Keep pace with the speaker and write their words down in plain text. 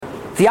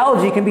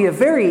Theology can be a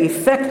very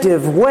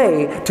effective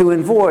way to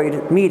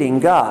avoid meeting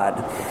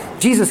God.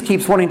 Jesus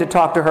keeps wanting to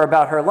talk to her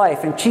about her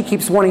life, and she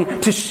keeps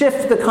wanting to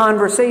shift the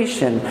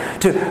conversation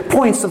to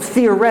points of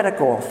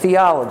theoretical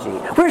theology.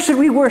 Where should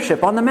we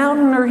worship, on the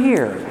mountain or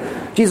here?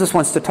 Jesus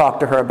wants to talk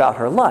to her about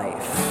her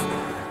life.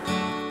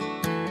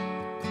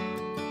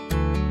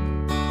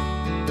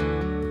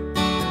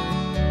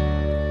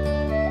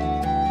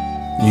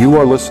 You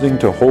are listening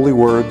to Holy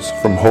Words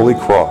from Holy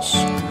Cross,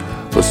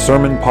 the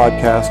sermon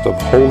podcast of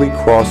Holy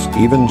Cross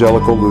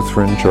Evangelical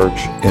Lutheran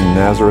Church in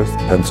Nazareth,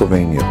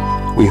 Pennsylvania.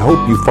 We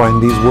hope you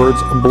find these words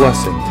a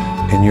blessing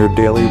in your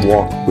daily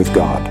walk with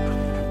God.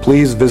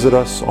 Please visit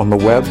us on the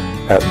web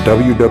at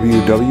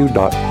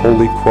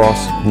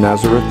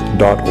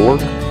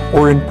www.holycrossnazareth.org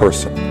or in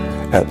person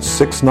at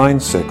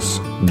 696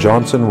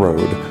 Johnson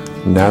Road,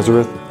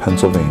 Nazareth,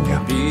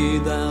 Pennsylvania. Be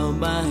thou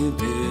my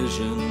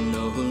vision,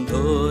 O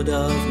Lord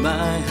of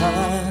my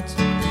heart.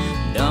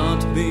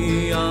 Not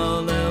be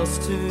all else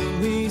to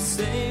me,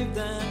 save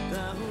that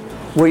thou...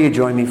 Will you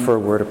join me for a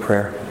word of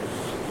prayer?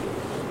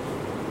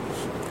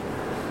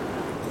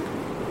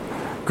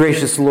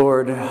 Gracious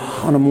Lord,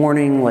 on a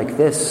morning like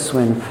this,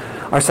 when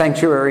our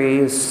sanctuary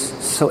is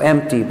so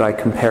empty by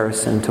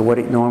comparison to what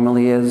it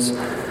normally is,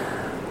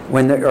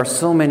 when there are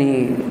so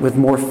many with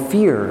more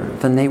fear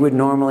than they would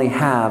normally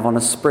have on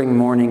a spring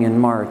morning in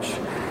March,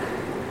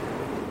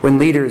 when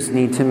leaders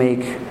need to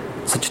make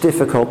such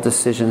difficult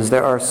decisions,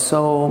 there are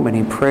so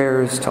many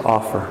prayers to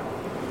offer.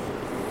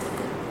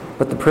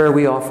 But the prayer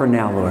we offer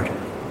now, Lord,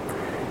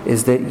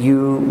 is that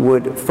you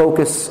would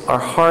focus our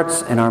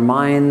hearts and our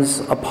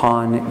minds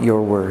upon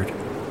your word.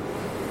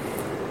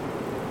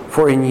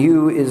 For in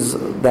you is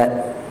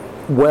that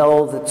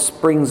well that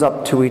springs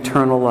up to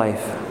eternal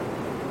life.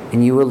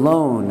 And you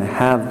alone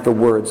have the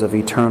words of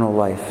eternal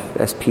life,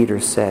 as Peter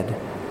said.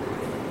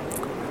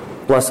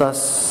 Bless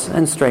us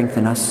and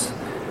strengthen us,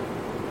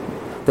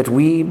 that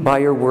we, by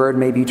your word,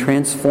 may be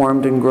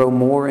transformed and grow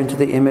more into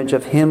the image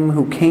of him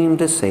who came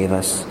to save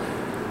us,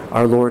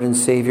 our Lord and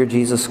Savior,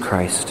 Jesus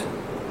Christ.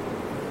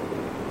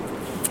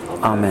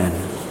 Amen.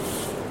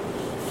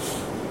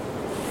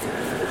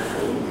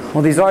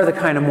 Well, these are the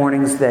kind of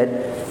mornings that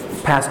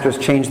pastors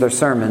change their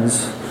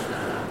sermons.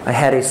 I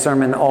had a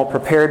sermon all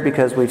prepared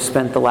because we've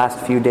spent the last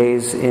few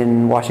days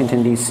in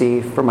Washington,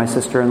 D.C. for my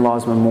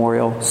sister-in-law's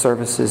memorial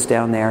services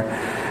down there.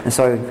 And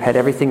so I had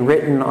everything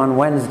written on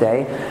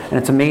Wednesday. And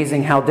it's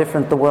amazing how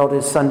different the world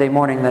is Sunday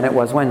morning than it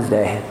was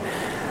Wednesday.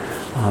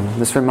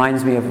 This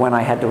reminds me of when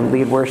I had to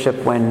lead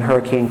worship when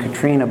Hurricane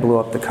Katrina blew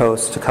up the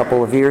coast a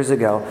couple of years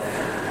ago.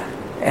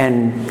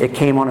 And it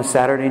came on a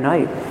Saturday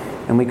night,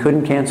 and we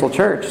couldn't cancel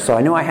church, so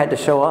I knew I had to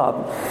show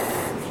up.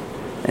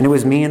 And it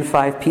was me and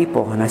 5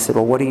 people, and I said,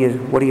 "Well, what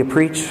do you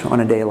preach on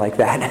a day like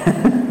that?"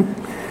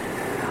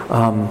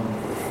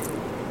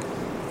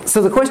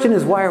 So the question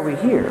is, why are we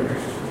here?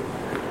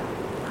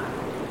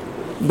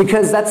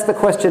 Because that's the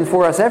question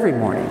for us every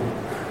morning.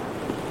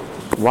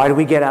 Why do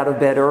we get out of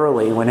bed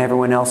early when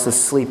everyone else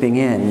is sleeping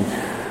in,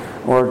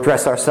 or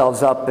dress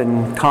ourselves up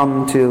and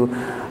come to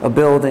a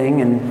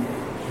building and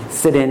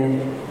sit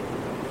in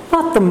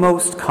not the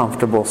most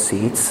comfortable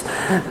seats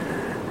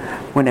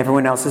when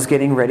everyone else is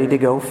getting ready to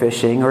go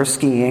fishing or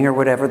skiing or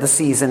whatever the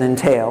season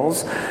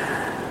entails?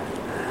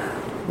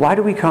 Why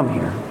do we come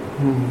here?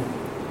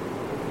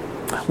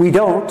 We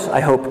don't,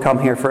 I hope, come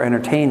here for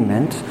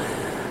entertainment.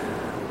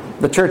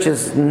 The church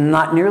is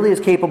not nearly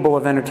as capable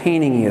of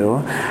entertaining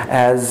you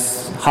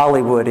as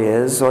Hollywood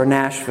is, or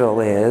Nashville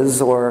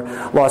is, or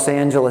Los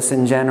Angeles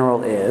in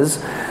general is.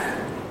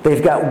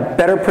 They've got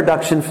better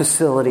production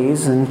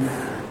facilities, and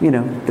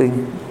the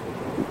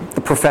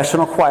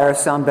professional choirs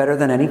sound better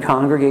than any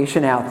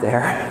congregation out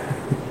there.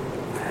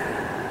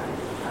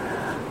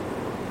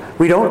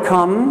 We don't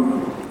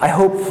come, I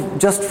hope,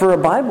 just for a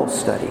Bible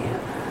study,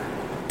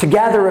 to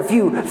gather a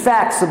few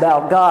facts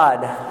about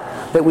God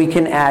that we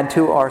can add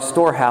to our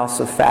storehouse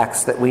of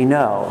facts that we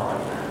know.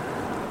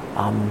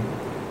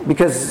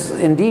 Because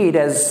indeed,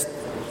 as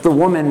the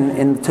woman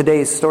in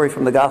today's story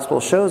from the Gospel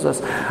shows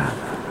us,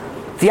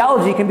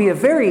 theology can be a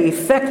very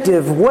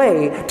effective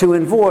way to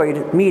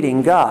avoid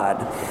meeting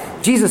God.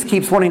 Jesus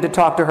keeps wanting to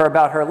talk to her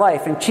about her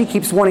life, and she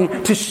keeps wanting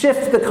to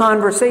shift the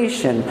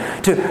conversation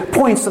to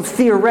points of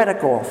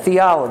theoretical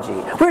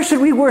theology. Where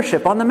should we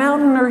worship, on the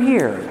mountain or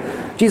here?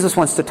 Jesus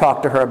wants to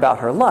talk to her about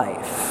her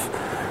life.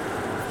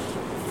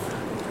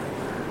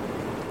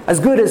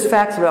 As good as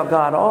facts about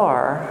God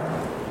are,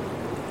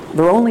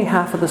 they're only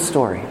half of the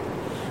story.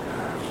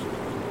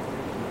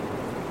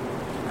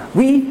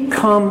 We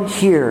come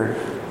here,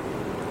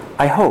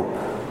 I hope,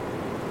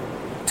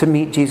 to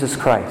meet Jesus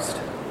Christ.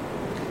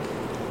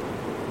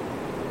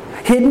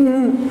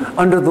 Hidden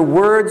under the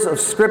words of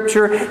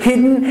Scripture,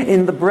 hidden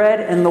in the bread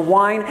and the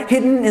wine,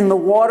 hidden in the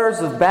waters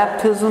of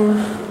baptism,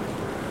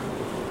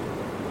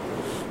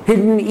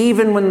 hidden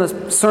even when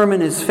the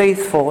sermon is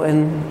faithful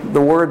in the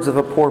words of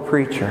a poor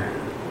preacher.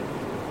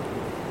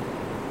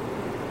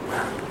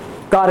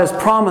 God has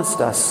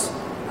promised us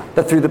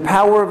that through the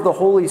power of the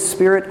Holy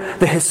Spirit,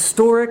 the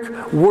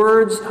historic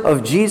words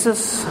of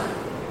Jesus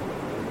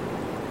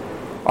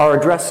are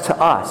addressed to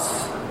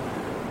us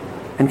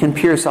and can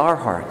pierce our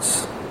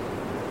hearts,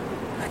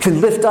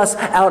 can lift us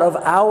out of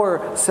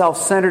our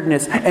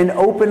self-centeredness and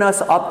open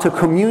us up to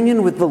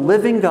communion with the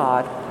living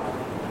God,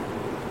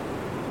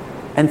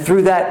 and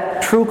through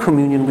that, true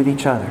communion with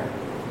each other.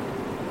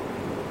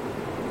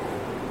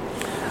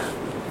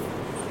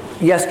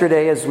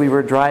 Yesterday, as we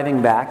were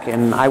driving back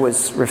and I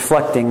was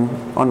reflecting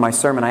on my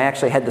sermon, I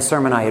actually had the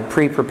sermon I had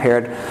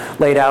pre-prepared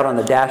laid out on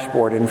the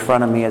dashboard in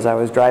front of me as I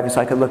was driving so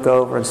I could look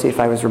over and see if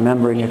I was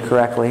remembering it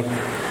correctly.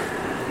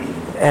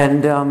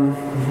 And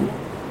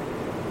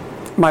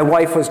my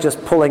wife was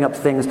just pulling up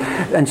things,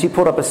 and she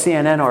pulled up a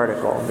CNN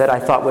article that I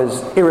thought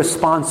was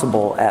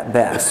irresponsible at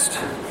best.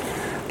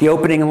 The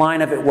opening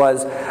line of it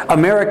was,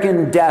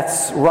 American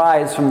deaths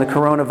rise from the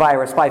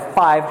coronavirus by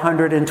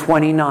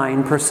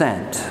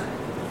 529%.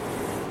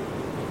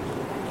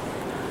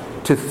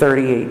 To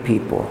 38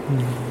 people.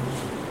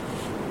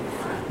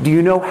 Do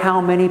you know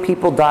how many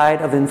people died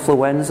of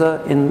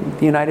influenza in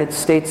the United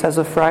States as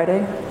of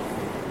Friday?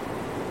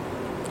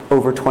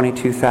 Over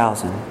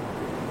 22,000.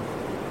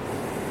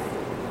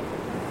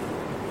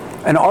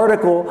 An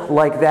article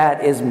like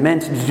that is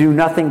meant to do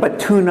nothing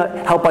but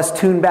help us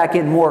tune back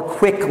in more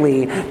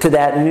quickly to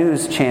that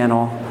news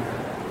channel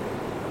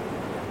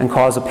and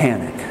cause a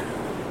panic.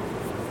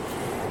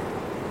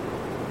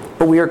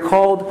 But we are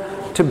called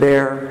to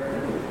bear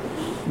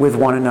with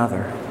one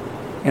another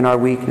in our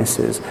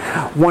weaknesses.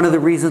 One of the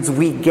reasons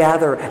we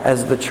gather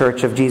as the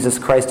Church of Jesus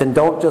Christ and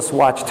don't just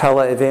watch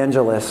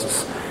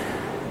televangelists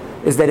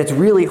is that it's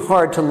really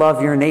hard to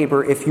love your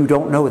neighbor if you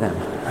don't know them.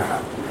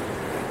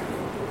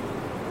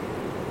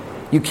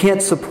 You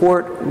can't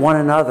support one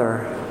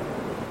another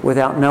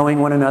without knowing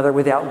one another,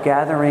 without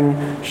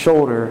gathering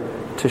shoulder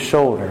to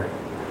shoulder.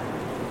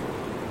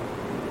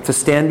 To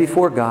stand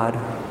before God,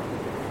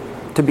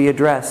 to be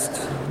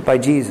addressed by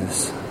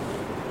Jesus,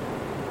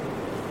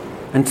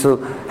 and to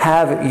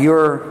have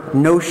your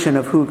notion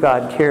of who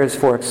God cares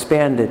for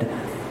expanded.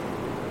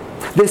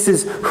 This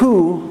is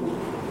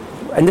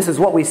and this is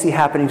what we see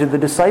happening to the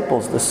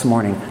disciples this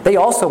morning. They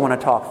also want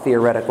to talk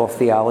theoretical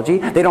theology.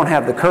 They don't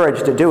have the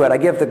courage to do it. I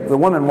give the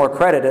woman more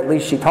credit. At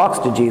least she talks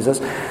to Jesus.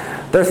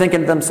 They're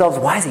thinking to themselves,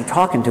 why is he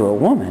talking to a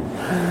woman?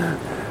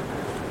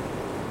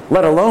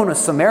 Let alone a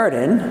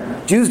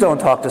Samaritan. Jews don't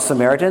talk to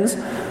Samaritans.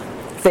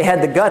 If they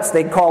had the guts,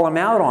 they'd call him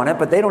out on it,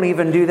 but they don't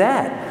even do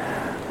that.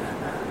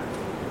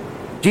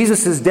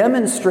 Jesus is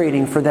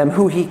demonstrating for them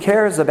who he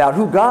cares about,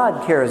 who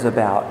God cares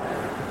about.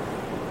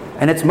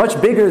 And it's much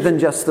bigger than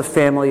just the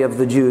family of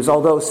the Jews,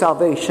 although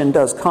salvation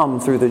does come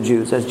through the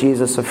Jews, as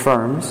Jesus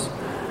affirms.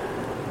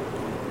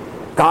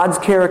 God's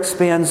care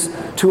expands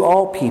to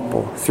all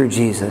people through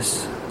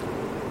Jesus.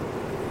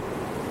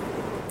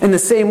 In the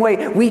same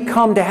way, we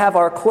come to have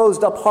our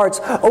closed up hearts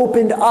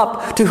opened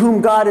up to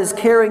whom God is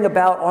caring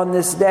about on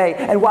this day.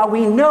 And while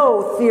we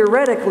know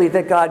theoretically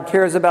that God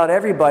cares about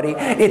everybody,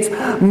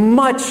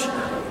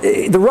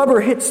 the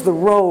rubber hits the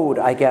road,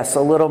 I guess,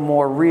 in a little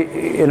more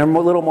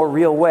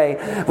real way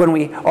when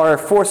we are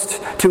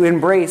forced to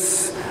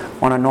embrace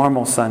on a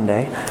normal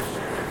Sunday,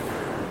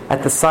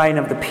 at the sign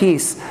of the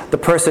peace, the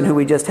person who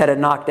we just had a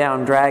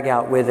knockdown drag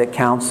out with at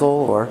council,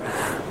 or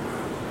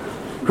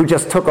who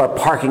just took a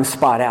parking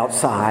spot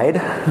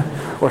outside,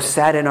 or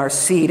sat in our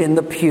seat in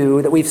the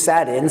pew that we've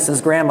sat in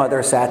since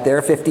grandmother sat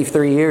there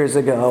 53 years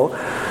ago.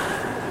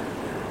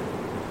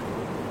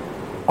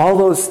 All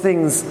those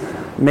things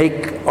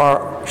make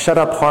our shut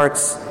up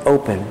hearts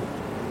open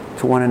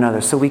to one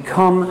another. So we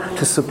come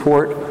to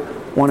support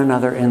one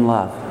another in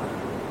love.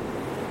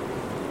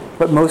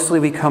 But mostly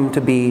we come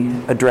to be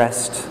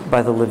addressed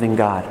by the living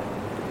God.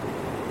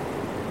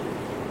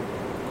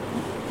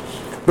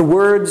 The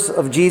words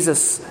of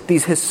Jesus,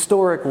 these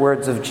historic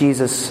words of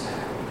Jesus,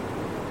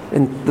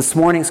 in this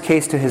morning's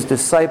case to his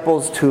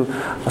disciples, to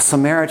a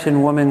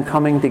Samaritan woman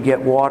coming to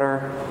get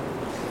water,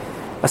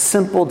 a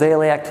simple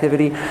daily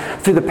activity,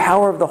 through the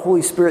power of the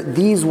Holy Spirit,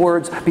 these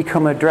words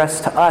become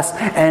addressed to us,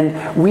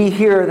 and we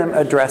hear them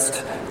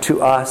addressed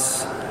to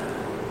us.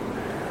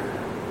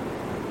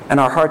 And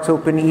our hearts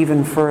open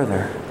even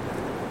further.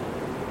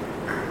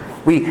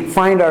 We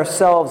find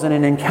ourselves in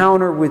an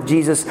encounter with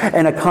Jesus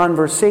and a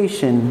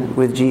conversation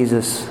with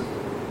Jesus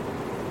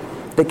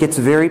that gets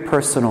very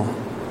personal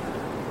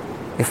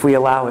if we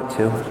allow it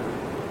to.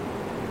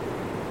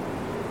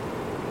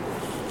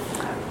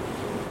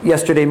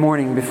 Yesterday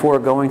morning, before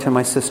going to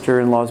my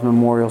sister-in-law's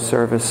memorial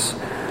service,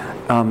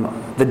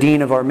 the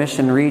dean of our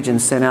mission region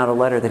sent out a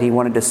letter that he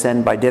wanted to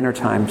send by dinner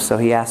time, so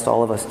he asked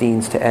all of us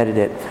deans to edit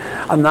it.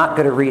 I'm not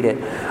going to read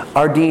it.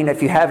 Our dean,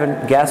 if you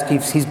haven't guessed,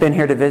 he's been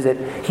here to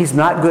visit. He's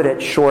not good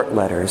at short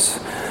letters.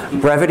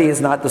 Brevity is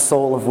not the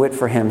soul of wit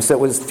for him, so it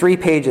was 3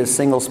 pages,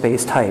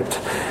 single-space typed.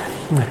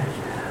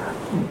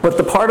 But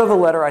the part of the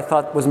letter I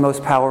thought was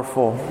most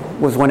powerful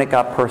was when it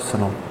got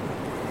personal.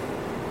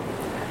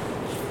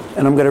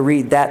 And I'm going to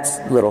read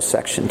that little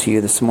section to you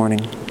this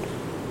morning.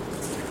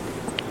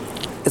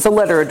 It's a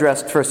letter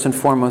addressed first and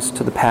foremost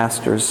to the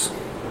pastors.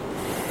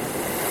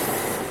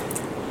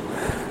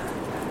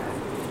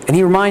 And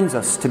he reminds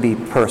us to be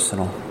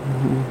personal.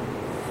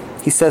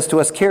 He says to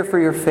us, care for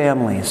your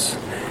families.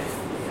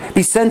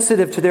 Be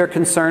sensitive to their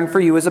concern for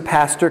you as a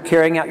pastor,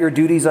 carrying out your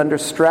duties under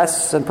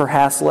stress and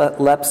perhaps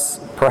less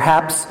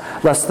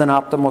than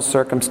optimal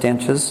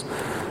circumstances,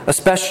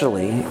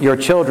 especially your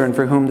children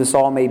for whom this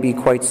all may be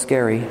quite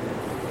scary.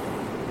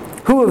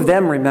 Who of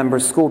them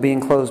remembers school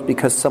being closed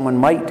because someone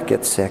might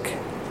get sick?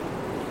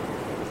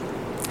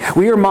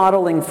 We are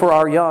modeling for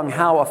our young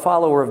how a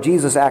follower of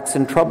Jesus acts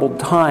in troubled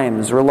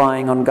times,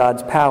 relying on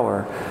God's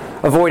power,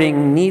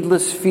 avoiding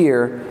needless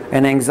fear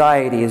and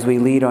anxiety as we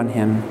lead on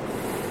Him,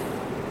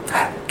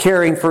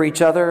 caring for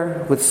each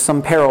other with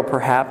some peril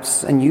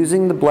perhaps, and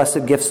using the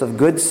blessed gifts of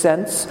good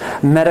sense,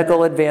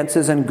 medical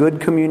advances, and good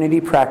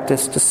community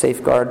practice to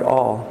safeguard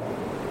all.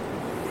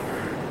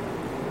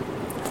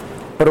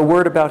 But a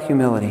word about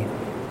humility.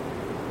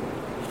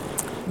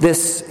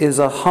 This is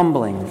a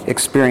humbling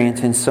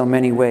experience in so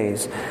many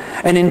ways.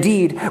 And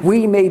indeed,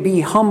 we may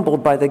be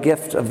humbled by the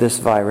gift of this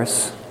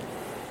virus.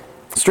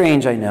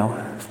 Strange, I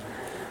know.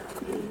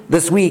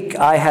 This week,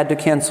 I had to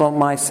cancel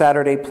my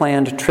Saturday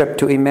planned trip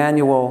to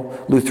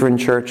Emmanuel Lutheran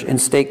Church in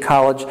State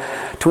College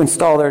to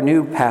install their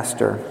new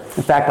pastor.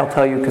 In fact, I'll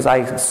tell you, because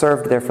I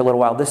served there for a little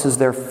while, this is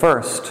their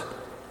first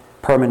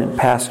permanent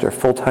pastor,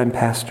 full-time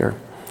pastor,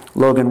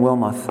 Logan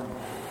Wilmoth.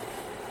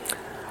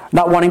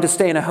 Not wanting to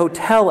stay in a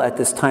hotel at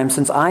this time,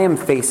 since I am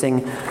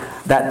facing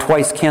that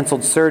twice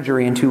canceled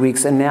surgery in 2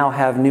 weeks and now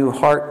have new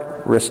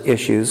heart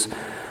issues,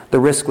 the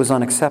risk was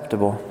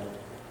unacceptable.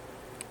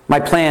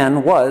 My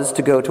plan was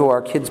to go to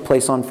our kids'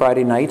 place on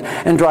Friday night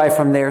and drive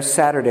from there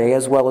Saturday,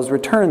 as well as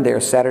return there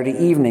Saturday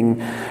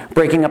evening,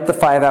 breaking up the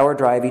 5-hour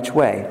drive each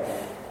way.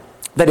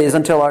 That is,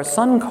 until our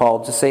son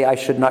called to say I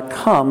should not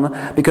come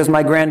because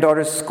my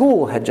granddaughter's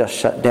school had just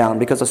shut down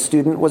because a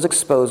student was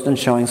exposed and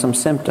showing some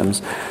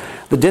symptoms.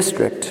 The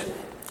district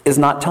is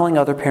not telling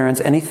other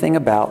parents anything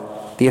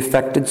about the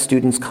affected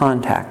student's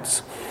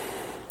contacts.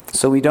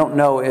 So we don't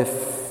know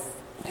if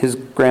his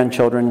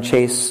grandchildren,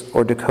 Chase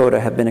or Dakota,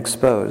 have been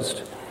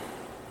exposed.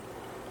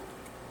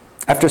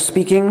 After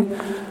speaking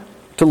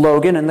to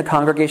Logan and the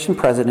congregation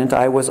president,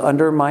 I was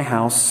under my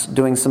house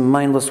doing some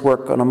mindless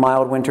work on a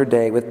mild winter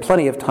day with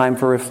plenty of time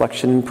for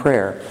reflection and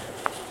prayer.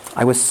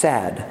 I was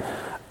sad,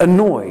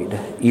 annoyed,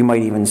 you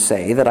might even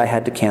say, that I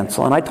had to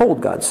cancel, and I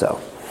told God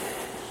so.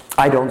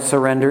 I don't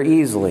surrender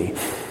easily.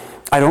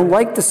 I don't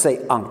like to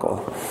say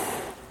uncle.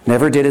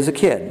 Never did as a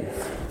kid.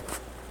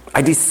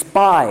 I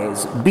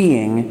despise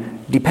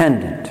being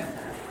dependent.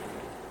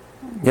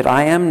 Yet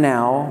I am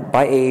now,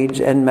 by age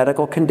and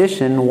medical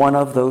condition, one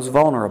of those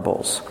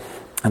vulnerables,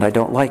 and I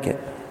don't like it.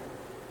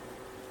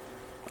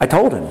 I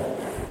told him.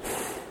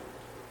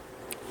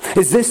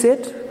 Is this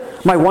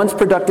it? My once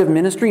productive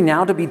ministry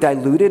now to be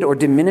diluted or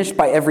diminished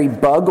by every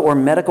bug or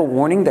medical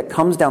warning that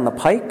comes down the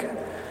pike?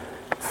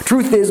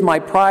 Truth is, my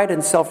pride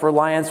and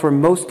self-reliance were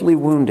mostly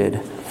wounded,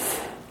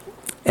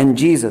 and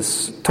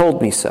Jesus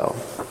told me so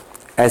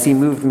as He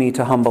moved me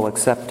to humble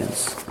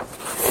acceptance.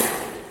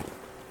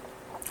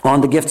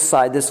 On the gift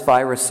side, this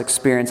virus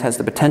experience has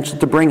the potential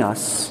to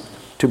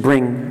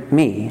bring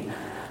me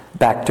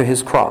back to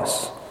His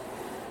cross,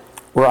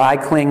 where I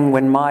cling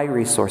when my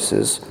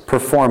resources,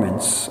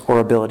 performance, or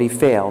ability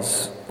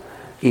fails,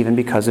 even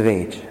because of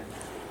age.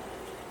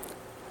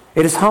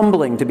 It is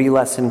humbling to be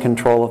less in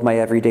control of my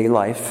everyday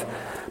life,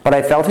 but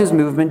I felt His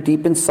movement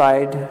deep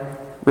inside,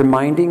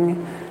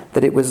 reminding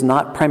that it was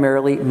not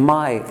primarily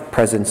my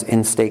presence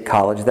in State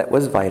College that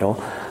was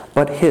vital,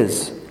 but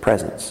His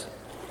presence.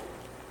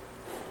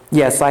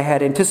 Yes, I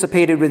had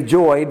anticipated with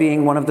joy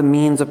being one of the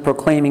means of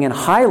proclaiming and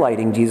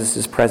highlighting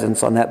Jesus'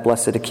 presence on that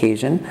blessed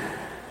occasion.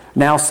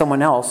 Now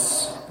someone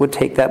else would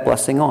take that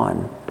blessing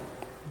on,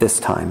 this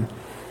time,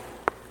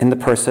 in the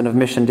person of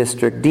Mission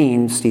District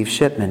Dean Steve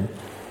Shipman.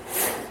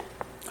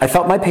 I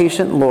felt my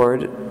patient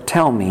Lord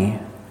tell me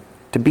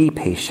to be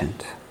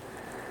patient,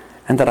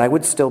 and that I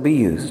would still be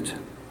used,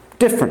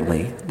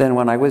 differently than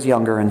when I was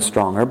younger and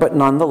stronger, but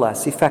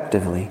nonetheless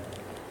effectively.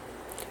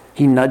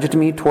 He nudged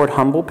me toward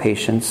humble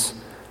patience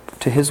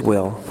to His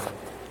will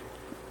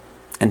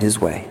and His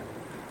way.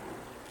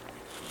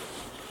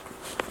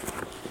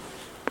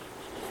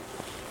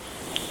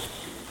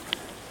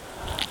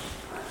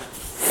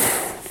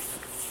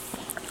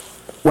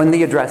 When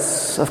the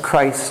address of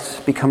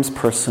Christ becomes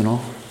personal,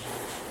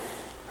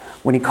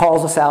 when He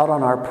calls us out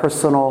on our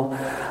personal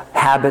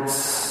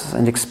habits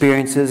and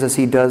experiences as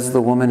He does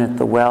the woman at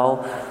the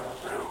well,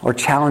 or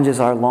challenges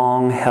our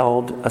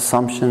long-held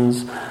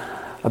assumptions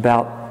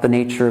about the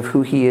nature of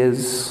who He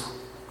is,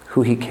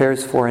 who He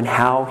cares for, and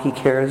how He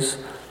cares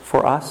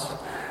for us,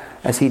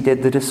 as He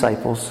did the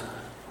disciples.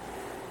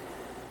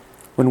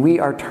 When we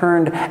are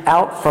turned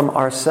out from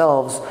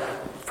ourselves,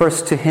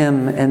 first to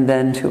Him and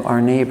then to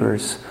our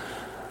neighbors,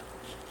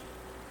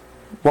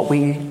 what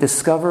we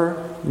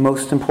discover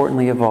most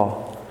importantly of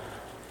all,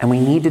 and we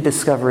need to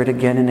discover it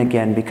again and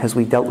again because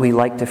we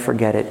like to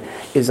forget it,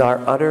 is our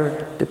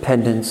utter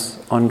dependence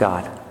on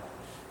God.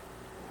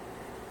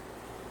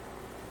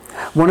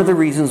 One of the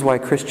reasons why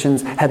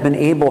Christians have been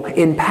able,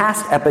 in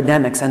past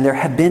epidemics, and there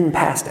have been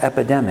past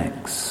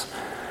epidemics,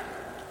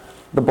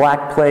 The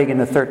Black Plague in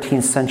the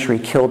 13th century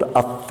killed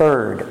a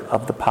third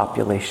of the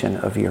population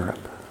of Europe.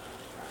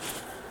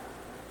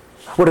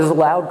 What has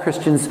allowed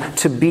Christians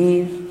to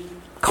be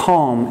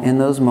calm in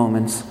those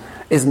moments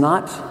is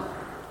not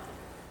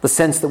the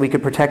sense that we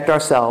could protect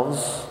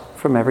ourselves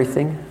from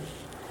everything,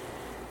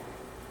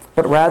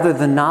 but rather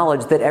the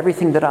knowledge that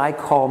everything that I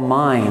call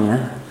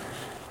mine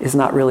is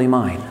not really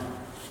mine.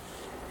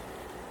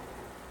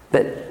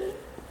 That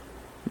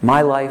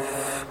my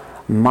life,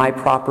 my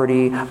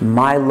property,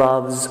 my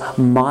loves,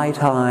 my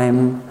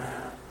time,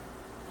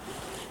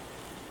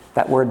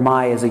 that word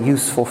 "my" is a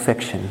useful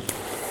fiction.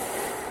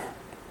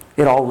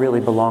 It all really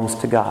belongs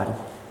to God.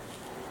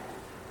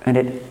 And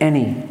at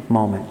any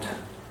moment,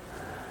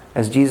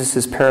 as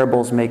Jesus'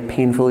 parables make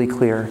painfully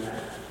clear,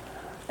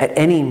 at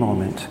any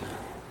moment,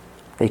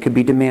 they could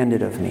be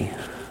demanded of me,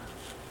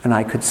 and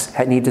I could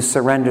need to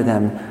surrender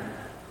them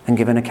and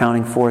give an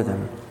accounting for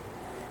them.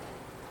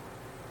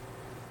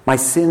 My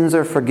sins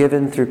are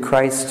forgiven through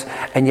Christ,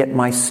 and yet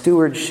my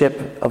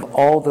stewardship of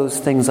all those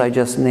things I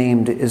just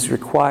named is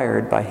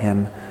required by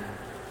Him,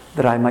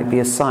 that I might be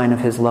a sign of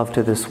His love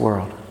to this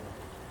world.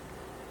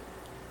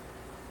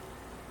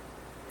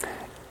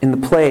 In the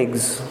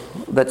plagues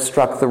that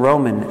struck the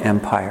Roman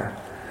Empire,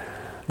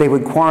 they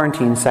would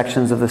quarantine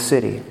sections of the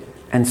city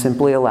and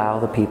simply allow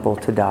the people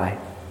to die.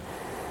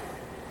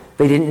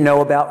 They didn't know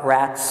about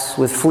rats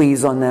with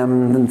fleas on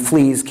them and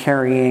fleas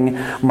carrying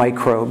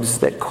microbes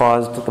that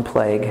caused the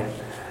plague.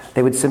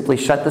 They would simply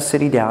shut the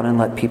city down and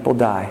let people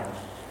die.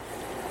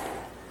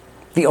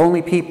 The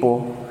only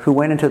people who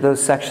went into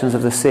those sections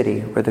of the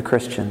city were the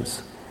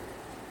Christians,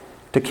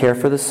 to care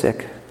for the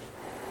sick,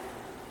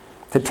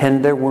 to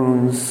tend their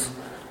wounds,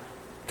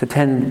 to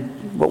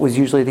tend what was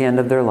usually the end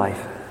of their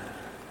life.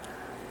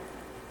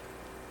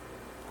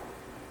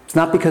 It's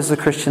not because the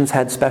Christians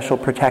had special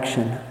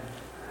protection.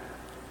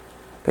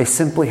 They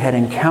simply had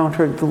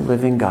encountered the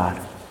living God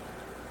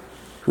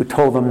who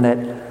told them that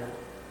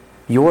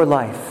your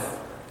life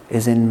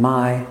is in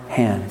my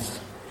hands.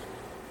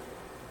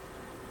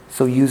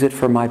 So use it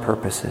for my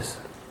purposes.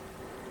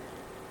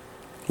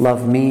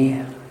 Love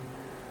me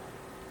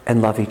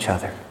and love each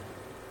other.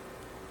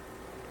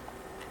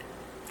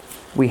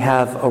 We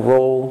have a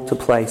role to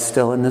play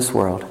still in this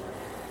world,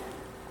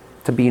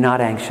 to be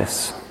not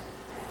anxious,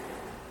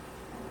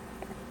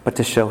 but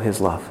to show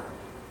His love.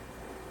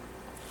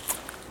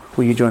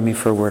 Will you join me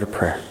for a word of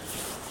prayer?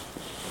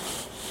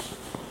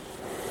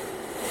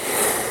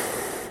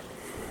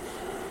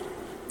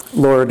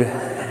 Lord,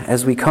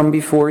 as we come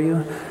before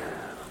you,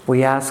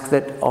 we ask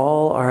that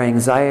all our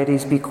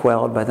anxieties be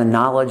quelled by the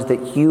knowledge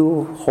that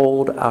you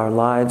hold our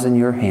lives in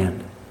your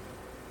hand.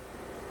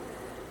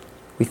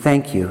 We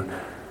thank you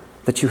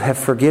that you have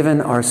forgiven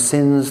our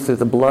sins through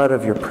the blood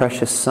of your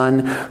precious Son,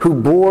 who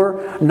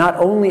bore not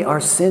only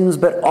our sins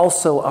but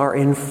also our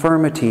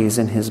infirmities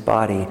in His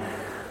body.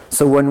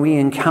 So when we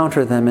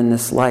encounter them in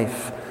this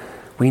life,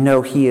 we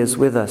know He is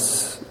with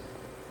us,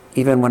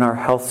 even when our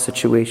health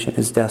situation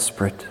is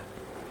desperate.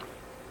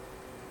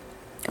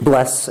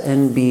 Bless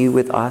and be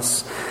with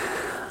us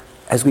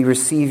as we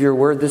receive your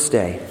word this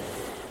day,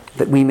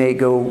 that we may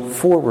go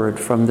forward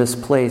from this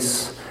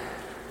place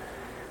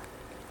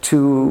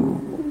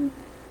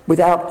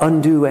without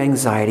undue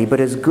anxiety, but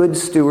as good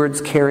stewards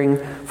caring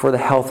for the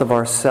health of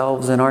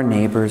ourselves and our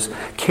neighbors,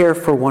 care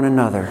for one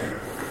another.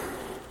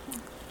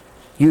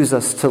 Use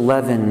us to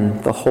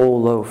leaven the whole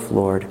loaf,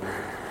 Lord.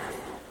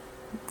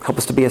 Help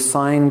us to be a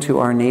sign to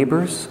our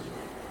neighbors,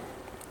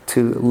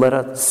 to let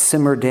us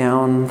simmer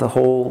down the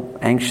whole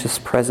anxious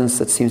presence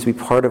that seems to be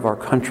part of our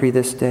country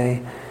this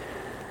day,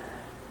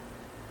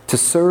 to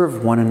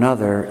serve one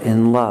another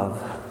in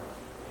love.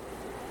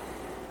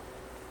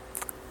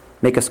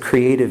 Make us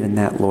creative in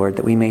that, Lord,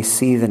 that we may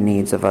see the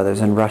needs of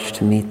others and rush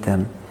to meet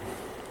them.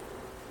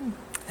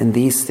 And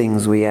these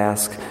things we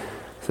ask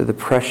through the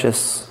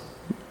precious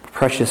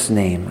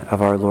name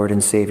of our Lord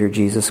and Savior,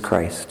 Jesus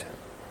Christ.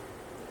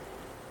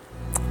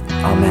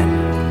 Amen.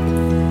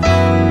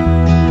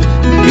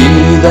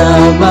 Be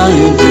thou my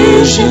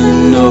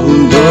vision, O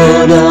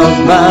Lord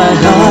of my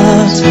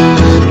heart.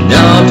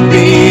 Not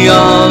be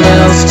all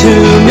else to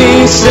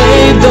me,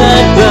 save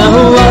that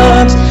thou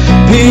art.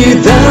 Be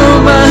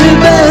thou my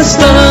best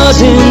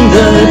thought in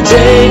the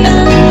day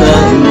and the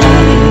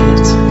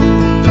night.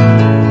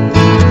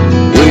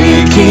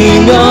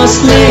 Waking or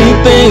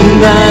sleeping,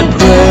 thy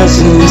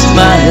presence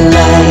my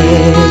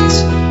life.